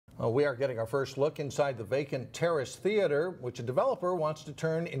We are getting our first look inside the vacant Terrace Theatre, which a developer wants to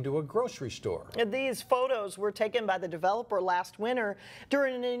turn into a grocery store. These photos were taken by the developer last winter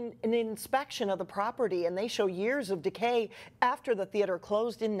during an inspection of the property, and they show years of decay after the theater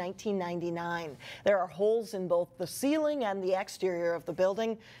closed in 1999. There are holes in both the ceiling and the exterior of the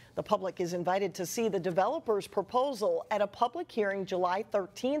building. The public is invited to see the developer's proposal at a public hearing July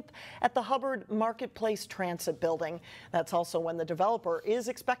 13th at the Hubbard Marketplace Transit Building. That's also when the developer is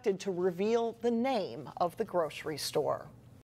expected to reveal the name of the grocery store.